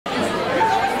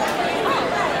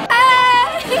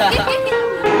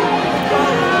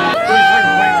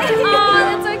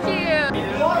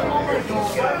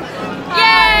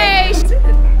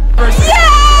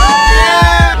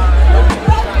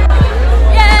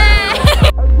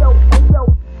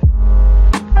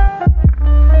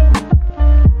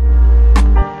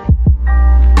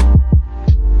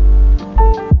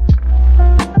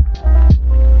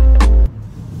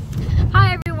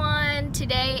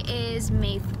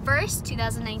1st,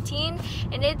 2019,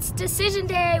 and it's decision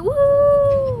day.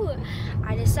 Woo!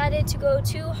 I decided to go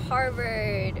to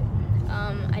Harvard.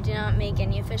 I did not make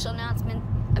any official announcement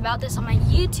about this on my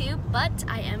YouTube, but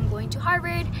I am going to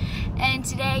Harvard, and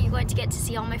today you're going to get to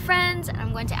see all my friends, and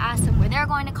I'm going to ask them where they're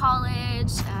going to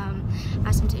college,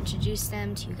 ask them to introduce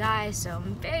them to you guys, so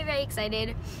I'm very, very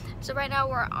excited. So right now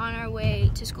we're on our way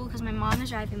to school because my mom is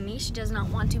driving me. She does not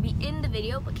want to be in the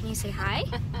video, but can you say hi?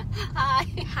 Hi.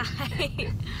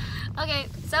 Hi. Okay,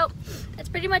 so that's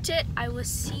pretty much it. I will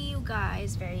see you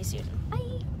guys very soon.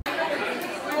 Bye.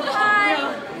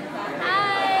 Hi.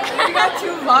 Hi. We got 2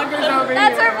 vloggers over here.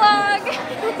 That's our vlog.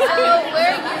 So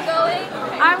where are you going?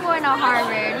 I'm going to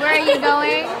Harvard. Where are you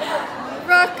going?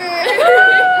 Rutgers.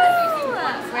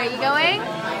 Where are you going?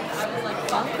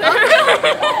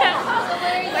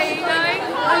 Where are you going?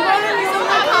 I'm going to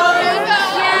Harvard College.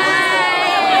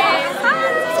 Yay! Hi.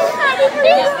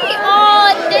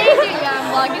 Oh, thank you. Yeah, I'm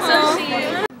vlogging, so see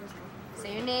you.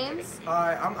 Say your names.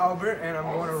 Hi, I'm Albert, and I'm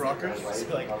going to Rutgers. I'm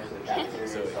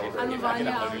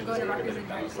Lavanya. I'm going to Rutgers and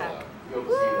Tech. Woo!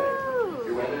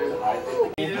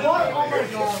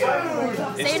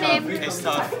 Say your name. It's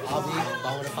tough.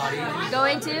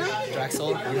 Going to? Drexel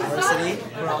University.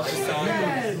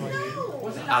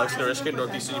 Alex Norishkin,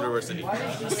 Northeastern University.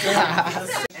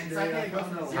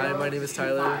 Hi, my name is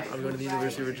Tyler. I'm going to the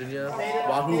University of Virginia.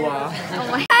 Wahoo wah. Oh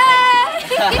my.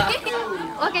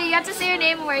 Okay, you have to say your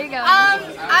name and where you're going.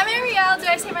 I'm Ariel. Do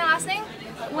I say my last name?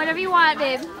 Whatever you want,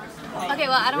 babe. Okay,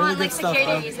 well, I don't want like stuff,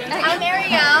 security huh? reasons. I'm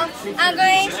Ariel. I'm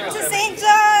going to St.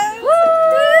 John's.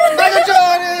 Michael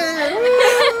Jordan!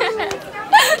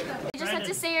 You just have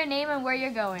to say your name and where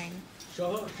you're going.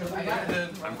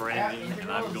 I'm Brandon,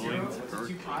 and I'm going to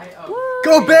Berkeley.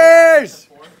 Go Bears!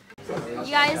 You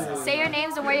guys say your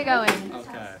names and where you're going.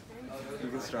 Okay, you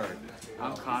can start.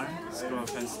 I'm Connor, going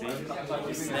to Penn State.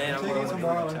 Today I'm going to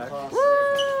Georgia Tech.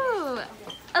 Woo!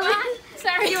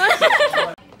 Sorry, you want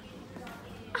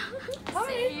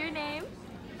say your name?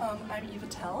 I'm Eva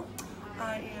Tell.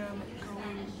 I am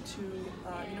going to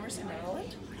University of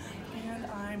Maryland, and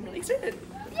I'm really excited.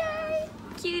 Yay!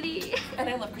 Cutie. And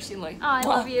I love Kristine Lloyd. Oh, I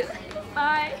love you.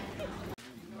 Bye.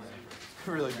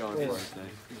 We're really going for it today.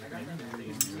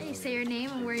 Hey, say your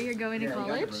name and where you're going to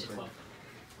college.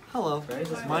 Hello,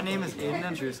 my name is Aiden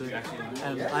Andrusik,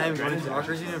 and I am going to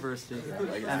Rutgers University,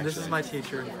 and this is my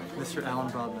teacher, Mr. Alan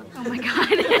Broadman. Oh my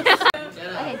god.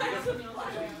 Okay.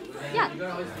 Yeah.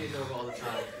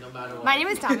 My name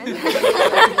is Thomas. Wait,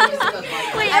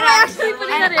 I'm actually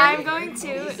putting that in. I'm going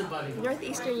to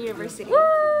Northeastern University. Woo!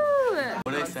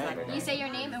 What do they say? You say your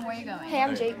name and where you're going. Hey,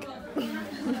 I'm Jake.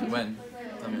 When?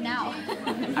 Now.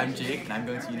 I'm Jake, and I'm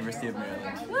going to University of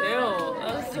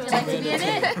Maryland. Would you like to be in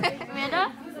it?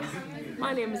 Amanda?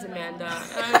 My name is Amanda,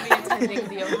 and I'm going to be attending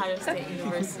the Ohio State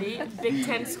University. Big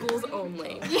Ten schools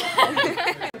only. You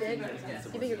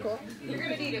think you're cool?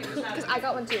 Because I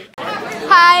got one too.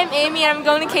 Hi, I'm Amy, and I'm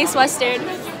going to Case Western.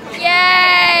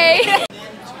 Yay!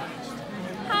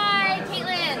 Hi,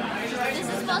 Caitlin. This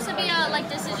is supposed to be a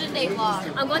decision day vlog.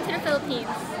 I'm going to the Philippines.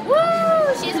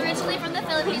 Woo! She's originally from the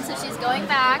Philippines, so she's going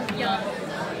back.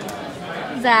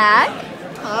 Zach?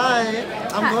 Hi,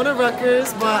 I'm going to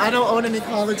Rutgers, but I don't own any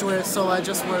college wear, so I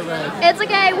just wear red. It's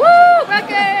okay. Woo!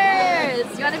 Rutgers!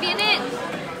 You want to be in it? Do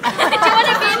you want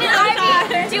to be in it,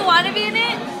 Ivy? Do you want to be in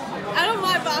it? I don't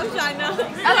mind, but I'm shy now.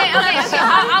 Okay.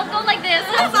 I'll go like this.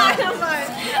 I'm fine.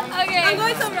 Okay. I'm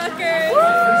going to Rutgers.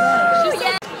 Woo!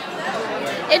 Yeah.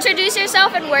 Introduce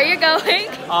yourself and where you're going.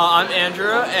 I'm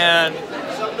Andrew, and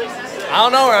I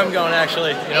don't know where I'm going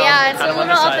actually. Yeah, it's a little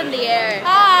up in the air.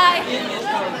 Hi.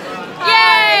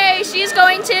 Yay! She's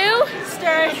going to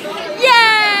Stern.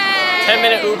 Yay!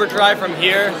 10-minute Uber drive from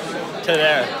here to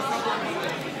there.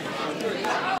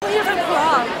 We have a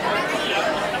prom.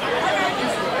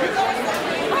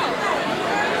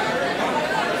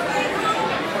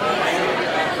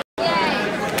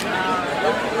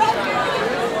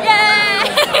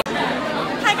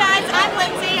 Hi guys, I'm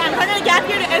Lindsay. I'm going to the gap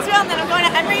year to Israel, and then I'm going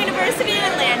to Emory University in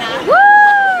Atlanta. Woo!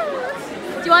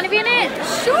 Do you want to be in it?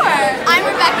 Sure. I'm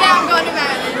Rebecca. I'm going to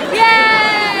Maryland.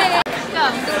 Yay! Go.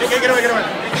 Hey, get away.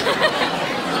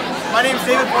 My name's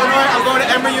David Portnoy. I'm going to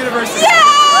Emory University. Yeah!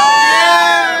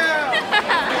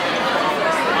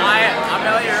 Hi, I'm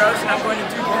Elliot Rose, and I'm going to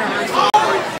Duke University.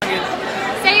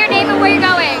 Say your name and where you're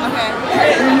going.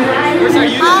 Where's our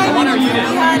unit? I want our unit.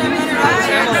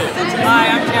 Hi,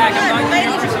 I'm Jack. I'm going to the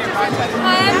University of Rochester.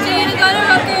 Hi, I'm Jane. I'm going to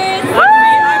Rutgers.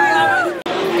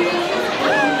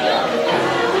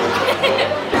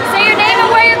 Say your name and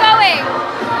where you're going.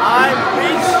 I'm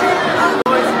Reach. I'm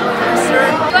going to Western.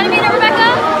 You want to be in it, Rebecca?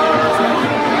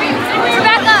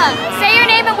 Rebecca, say your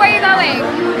name and where you're going.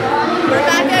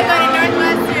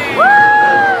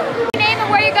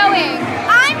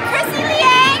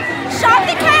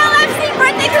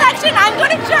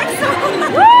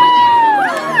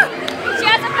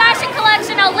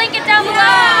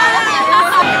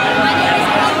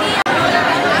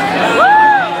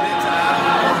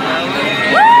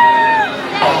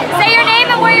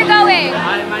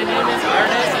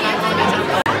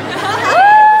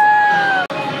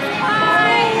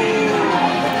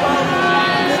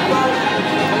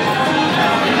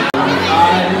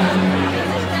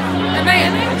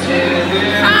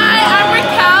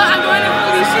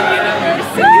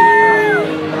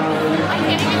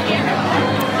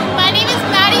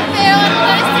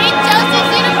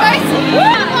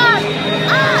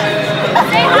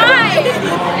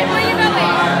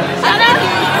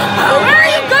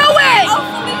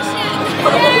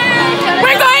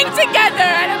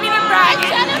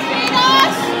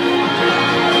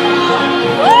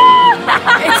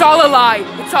 all a lie.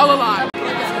 It's all a lie.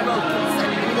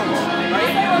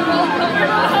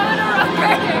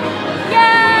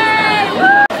 Yay! Woo!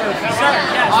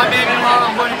 I'm David Hall.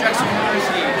 I'm going to Drexel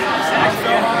University.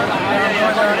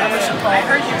 I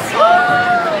heard you.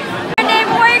 Your name,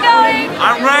 where are you going?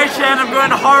 I'm Ray Chan. I'm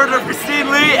going to Harvard with Kristine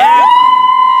Lee.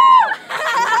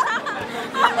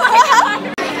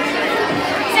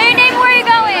 Say your name, where are you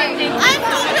going? I'm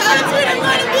going to Unported. I'm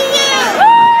going to be you.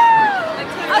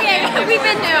 Okay, we've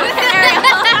been new.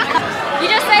 You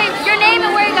just say your name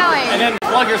and where you're going. And then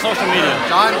plug your social media.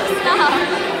 Jonathan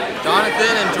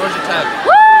and Georgia Tech.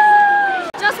 Woo!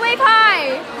 Just wave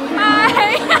hi.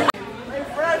 Hi.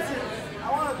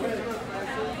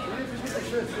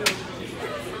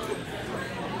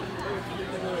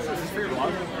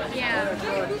 Yeah.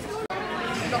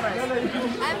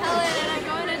 I'm Helen and I'm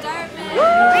going to Dartmouth.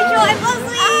 Rachel, I'm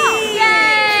Leslie. Oh,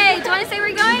 yay! Do you want to say where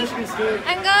you're going?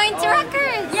 I'm going to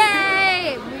Rutgers.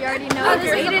 Yay! We already know who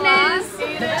Aiden is.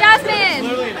 Jasmine.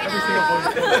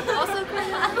 Also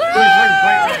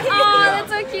Oh,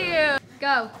 that's so cute.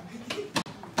 Go.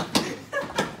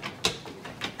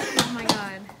 Oh my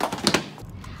god.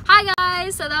 Hi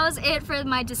guys, so that was it for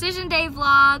my decision day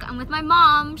vlog. I'm with my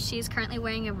mom. She's currently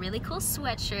wearing a really cool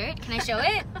sweatshirt. Can I show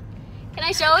it? Can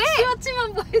I show it?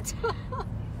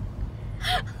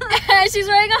 She's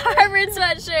wearing a Harvard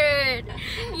sweatshirt.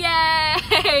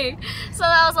 Yay! So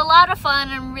that was a lot of fun.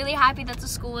 I'm really happy that the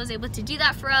school was able to do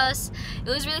that for us. It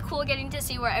was really cool getting to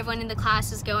see where everyone in the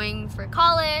class is going for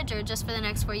college or just for the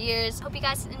next 4 years. Hope you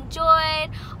guys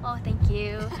enjoyed. Oh, thank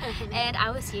you. And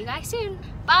I will see you guys soon.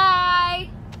 Bye!